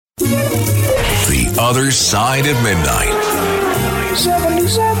The Other Side of Midnight.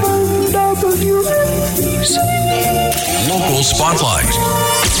 77 WABC. Local Spotlight.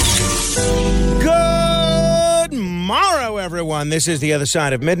 Good morrow, everyone. This is The Other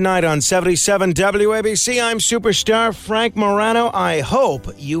Side of Midnight on 77 WABC. I'm superstar Frank Morano. I hope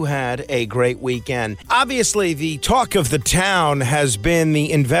you had a great weekend. Obviously, the talk of the town has been the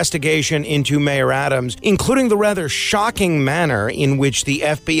investigation into Mayor Adams, including the rather shocking manner in which the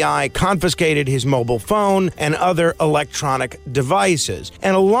FBI confiscated his mobile phone and other electronic devices.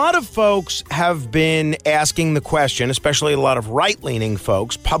 And a lot of folks have been asking the question, especially a lot of right-leaning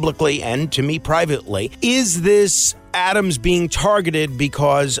folks, publicly and to me privately, is this Adams being targeted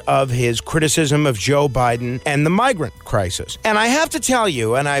because of his criticism of Joe Biden and the migrant crisis? And I have to tell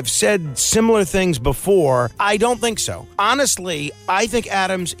you, and I've said similar things before, I don't think so. Honestly, I think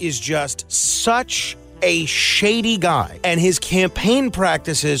Adams is just such a shady guy, and his campaign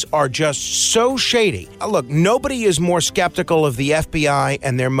practices are just so shady. Look, nobody is more skeptical of the FBI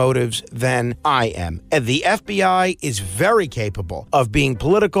and their motives than I am. And the FBI is very capable of being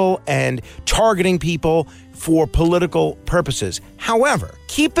political and targeting people for political purposes. However,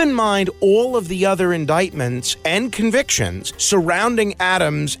 keep in mind all of the other indictments and convictions surrounding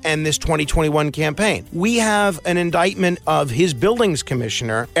Adams and this 2021 campaign. We have an indictment of his buildings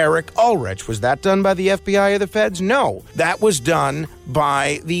commissioner, Eric Ulrich. Was that done by the FBI or the feds? No. That was done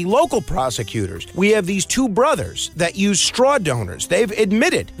by the local prosecutors. We have these two brothers that use straw donors. They've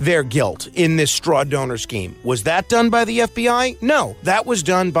admitted their guilt in this straw donor scheme. Was that done by the FBI? No. That was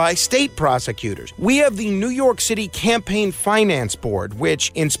done by state prosecutors. We have the New York City Campaign Finance Board,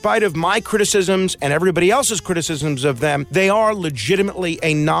 which, in spite of my criticisms and everybody else's criticisms of them, they are legitimately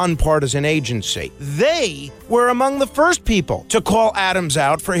a nonpartisan agency. They were among the first people to call Adams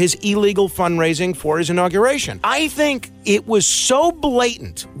out for his illegal fundraising for his inauguration. I think it was so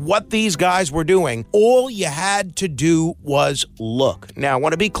blatant what these guys were doing, all you had to do was look. Now, I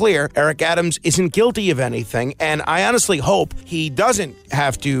want to be clear, Eric Adams isn't guilty of anything, and I honestly hope he doesn't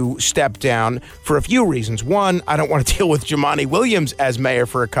have to step down for a few reasons. One, I don't want to deal with Jumaane Williams as mayor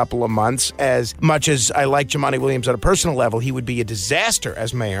for a couple of months. As much as I like Jumaane Williams at a personal level, he would be a disaster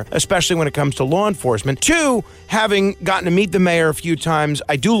as mayor, especially when it comes to law enforcement. Two, having gotten to meet the mayor a few times,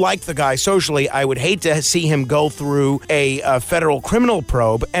 I do like the guy socially. I would hate to see him go through a federal criminal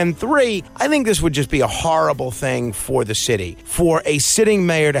probe. And three, I think this would just be a horrible thing for the city, for a sitting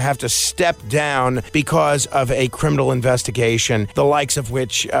mayor to have to step down because of a criminal investigation, the likes of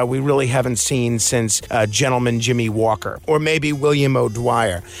which we really haven't seen since gentleman Jimmy Walker, or maybe William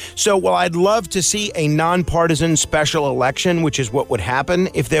O'Dwyer. So while I'd love to see a nonpartisan special election, which is what would happen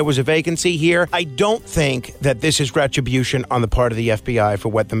if there was a vacancy here, I don't think that this is retribution on the part of the FBI for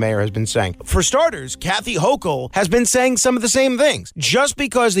what the mayor has been saying. For starters, Kathy Hochul has been saying some of the same things. Just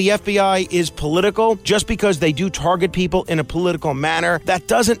because the FBI is political, just because they do target people in a political manner, that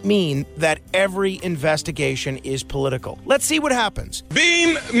doesn't mean that every investigation is political. Let's see what happens.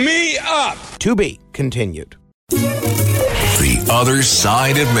 Beam me up! To be continued. The Other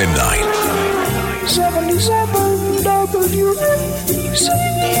Side of Midnight. 77 WABC.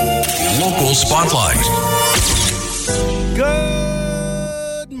 Local Spotlight.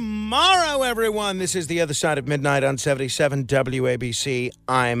 Good morrow, everyone. This is The Other Side of Midnight on 77 WABC.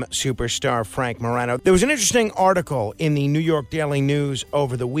 I'm superstar Frank Morano. There was an interesting article in the New York Daily News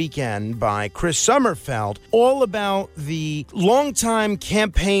over the weekend by Chris Sommerfeld all about the longtime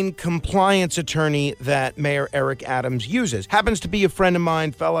campaign compliance attorney that Mayor Eric Adams uses. Happens to be a friend of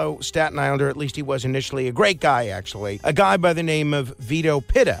mine, fellow Staten Islander, at least he was initially, a great guy, actually, a guy by the name of Vito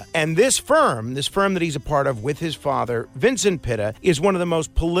Pitta. And this firm that he's a part of with his father, Vincent Pitta, is one of the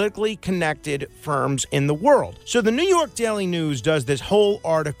most politically connected firms in the world. So the New York Daily News does this whole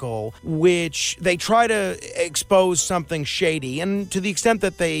article which they try to expose something shady, and to the extent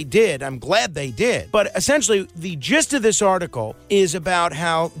that they did, I'm glad they did. But essentially, the gist of this article is about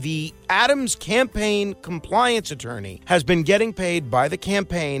how the Adams campaign compliance attorney has been getting paid by the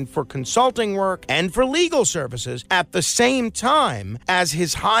campaign for consulting work and for legal services at the same time as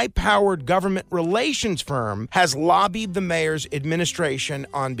his high-powered government relations firm has lobbied the mayor's administration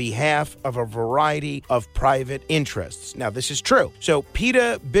on behalf of a variety of private interests. Now, this is true. So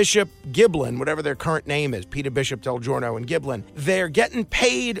Pitta, Bishop, Giblin, whatever their current name is, Pitta, Bishop, Del Giorno, and Giblin, they're getting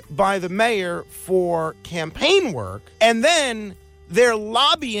paid by the mayor for campaign work, and then they're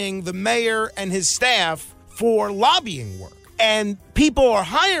lobbying the mayor and his staff for lobbying work. And people are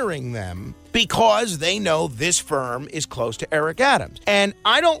hiring them because they know this firm is close to Eric Adams. And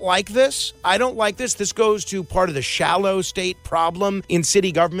I don't like this. This goes to part of the shallow state problem in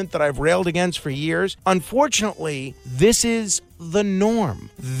city government that I've railed against for years. Unfortunately, this is the norm.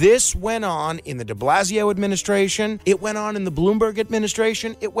 This went on in the de Blasio administration. It went on in the Bloomberg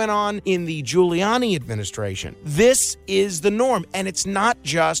administration. It went on in the Giuliani administration. This is the norm, and it's not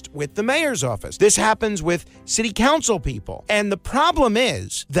just with the mayor's office. This happens with city council people. And the problem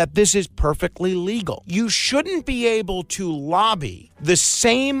is that this is perfectly legal. You shouldn't be able to lobby the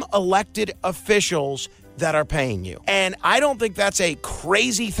same elected officials that are paying you. And I don't think that's a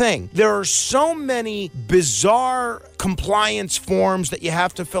crazy thing. There are so many bizarre compliance forms that you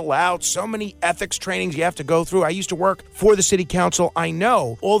have to fill out, so many ethics trainings you have to go through. I used to work for the city council. I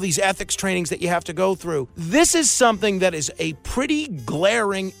know all these ethics trainings that you have to go through. This is something that is a pretty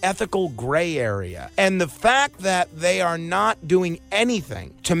glaring ethical gray area. And the fact that they are not doing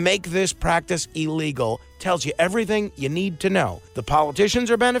anything to make this practice illegal tells you everything you need to know. The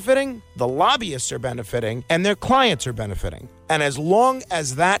politicians are benefiting, the lobbyists are benefiting, and their clients are benefiting. And as long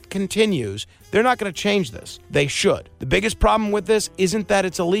as that continues, they're not going to change this. They should. The biggest problem with this isn't that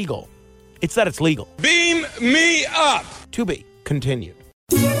it's illegal. It's that it's legal. Beam me up. To be continued.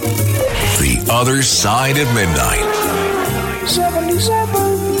 The Other Side of Midnight.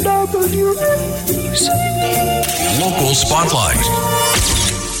 77 WABC. Local Spotlight.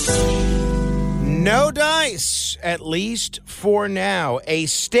 No dice, at least for now. A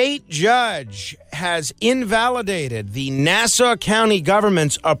state judge has invalidated the Nassau County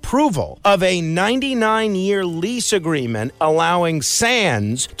government's approval of a 99-year lease agreement allowing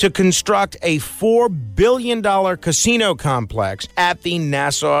Sands to construct a $4 billion casino complex at the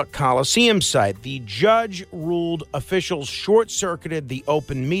Nassau Coliseum site. The judge ruled officials short-circuited the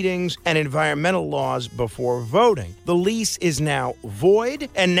open meetings and environmental laws before voting. The lease is now void,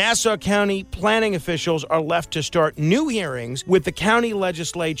 and Nassau County planning officials are left to start new hearings with the county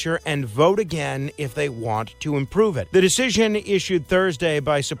legislature and vote again if they want to improve it. The decision issued Thursday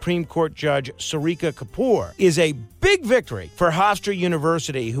by Supreme Court Judge Sarika Kapoor is a big victory for Hofstra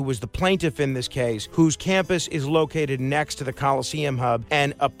University, who was the plaintiff in this case, whose campus is located next to the Coliseum hub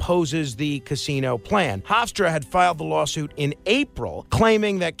and opposes the casino plan. Hofstra had filed the lawsuit in April,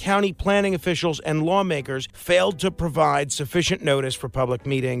 claiming that county planning officials and lawmakers failed to provide sufficient notice for public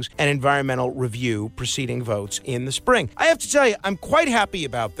meetings and environmental review preceding votes in the spring. I have to tell you, I'm quite happy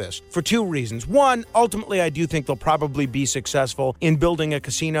about this for two reasons. One, ultimately, I do think they'll probably be successful in building a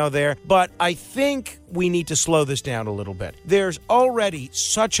casino there, but I think we need to slow this down a little bit. There's already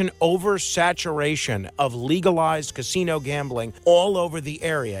such an oversaturation of legalized casino gambling all over the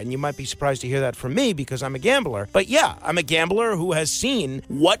area, and you might be surprised to hear that from me because I'm a gambler. But yeah, I'm a gambler who has seen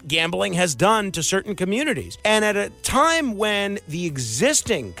what gambling has done to certain communities. And at a time when the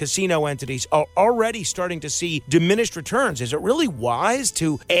existing casino entities are already starting to see diminished returns, is it really wise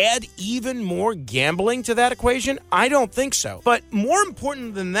to add even more gambling to that equation? I don't think so. But more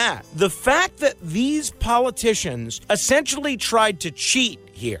important than that, the fact that these politicians essentially tried to cheat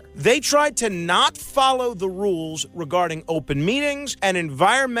here. They tried to not follow the rules regarding open meetings and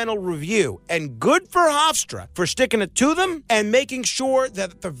environmental review. And good for Hofstra for sticking it to them and making sure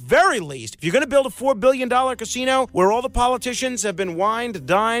that at the very least, if you're going to build a $4 billion casino where all the politicians have been wined,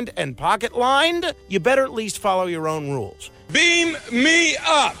 dined, and pocket-lined, you better at least follow your own rules. Beam me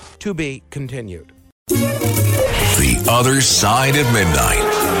up. To be continued. The Other Side of Midnight.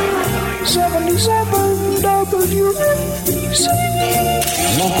 77 WABC.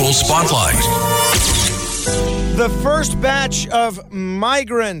 Local Spotlight. The first batch of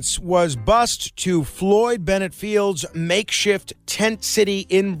migrants was bused to Floyd Bennett Field's makeshift tent city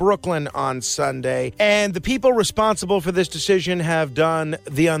in Brooklyn on Sunday, and the people responsible for this decision have done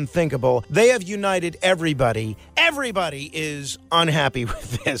the unthinkable. They have united everybody. Everybody is unhappy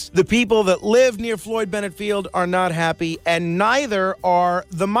with this. The people that live near Floyd Bennett Field are not happy, and neither are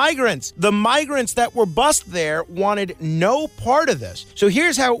the migrants. The migrants that were bused there wanted no part of this. So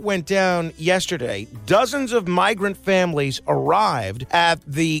here's how it went down yesterday. Dozens of migrant families arrived at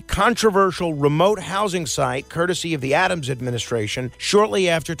the controversial remote housing site, courtesy of the Adams administration, shortly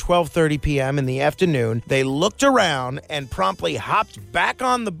after 12:30 p.m. in the afternoon. They looked around and promptly hopped back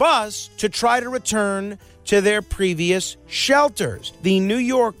on the bus to try to return to their previous shelters. The New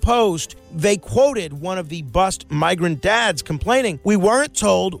York Post, they quoted one of the bused migrant dads complaining, "We weren't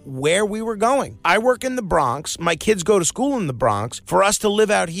told where we were going. I work in the Bronx. My kids go to school in the Bronx. For us to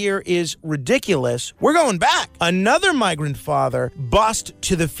live out here is ridiculous. We're going back." Another migrant father bused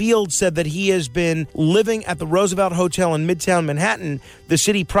to the field said that he has been living at the Roosevelt Hotel in Midtown Manhattan, the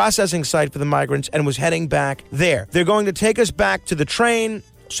city processing site for the migrants, and was heading back there. "They're going to take us back to the train.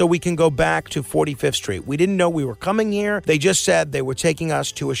 so we can go back to 45th Street. We didn't know we were coming here. They just said they were taking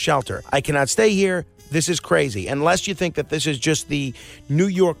us to a shelter. I cannot stay here. This is crazy. Unless you think that this is just the New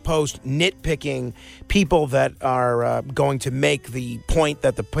York Post nitpicking people that are going to make the point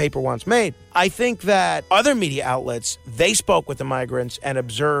that the paper once made. I think that other media outlets, they spoke with the migrants and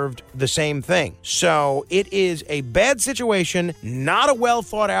observed the same thing. So it is a bad situation, not a well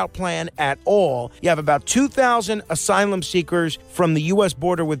thought out plan at all. You have about 2,000 asylum seekers from the U.S.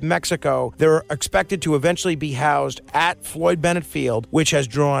 border with Mexico. They're expected to eventually be housed at Floyd Bennett Field, which has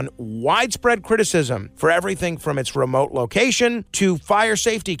drawn widespread criticism for everything from its remote location to fire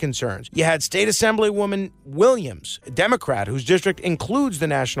safety concerns. You had State Assemblywoman Williams, a Democrat whose district includes the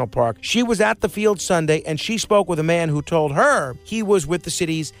national park. She was at the field Sunday, and she spoke with a man who told her he was with the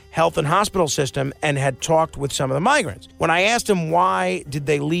city's health and hospital system and had talked with some of the migrants. When I asked him why did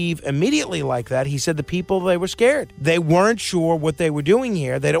they leave immediately like that, he said the people, they were scared. They weren't sure what they were doing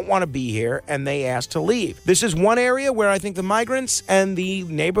here. They don't want to be here, and they asked to leave. This is one area where I think the migrants and the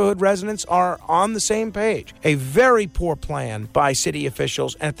neighborhood residents are on the same page. A very poor plan by city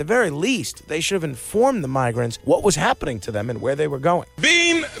officials, and at the very least, they should have informed the migrants what was happening to them and where they were going.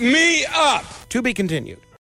 Beam me up. To be continued.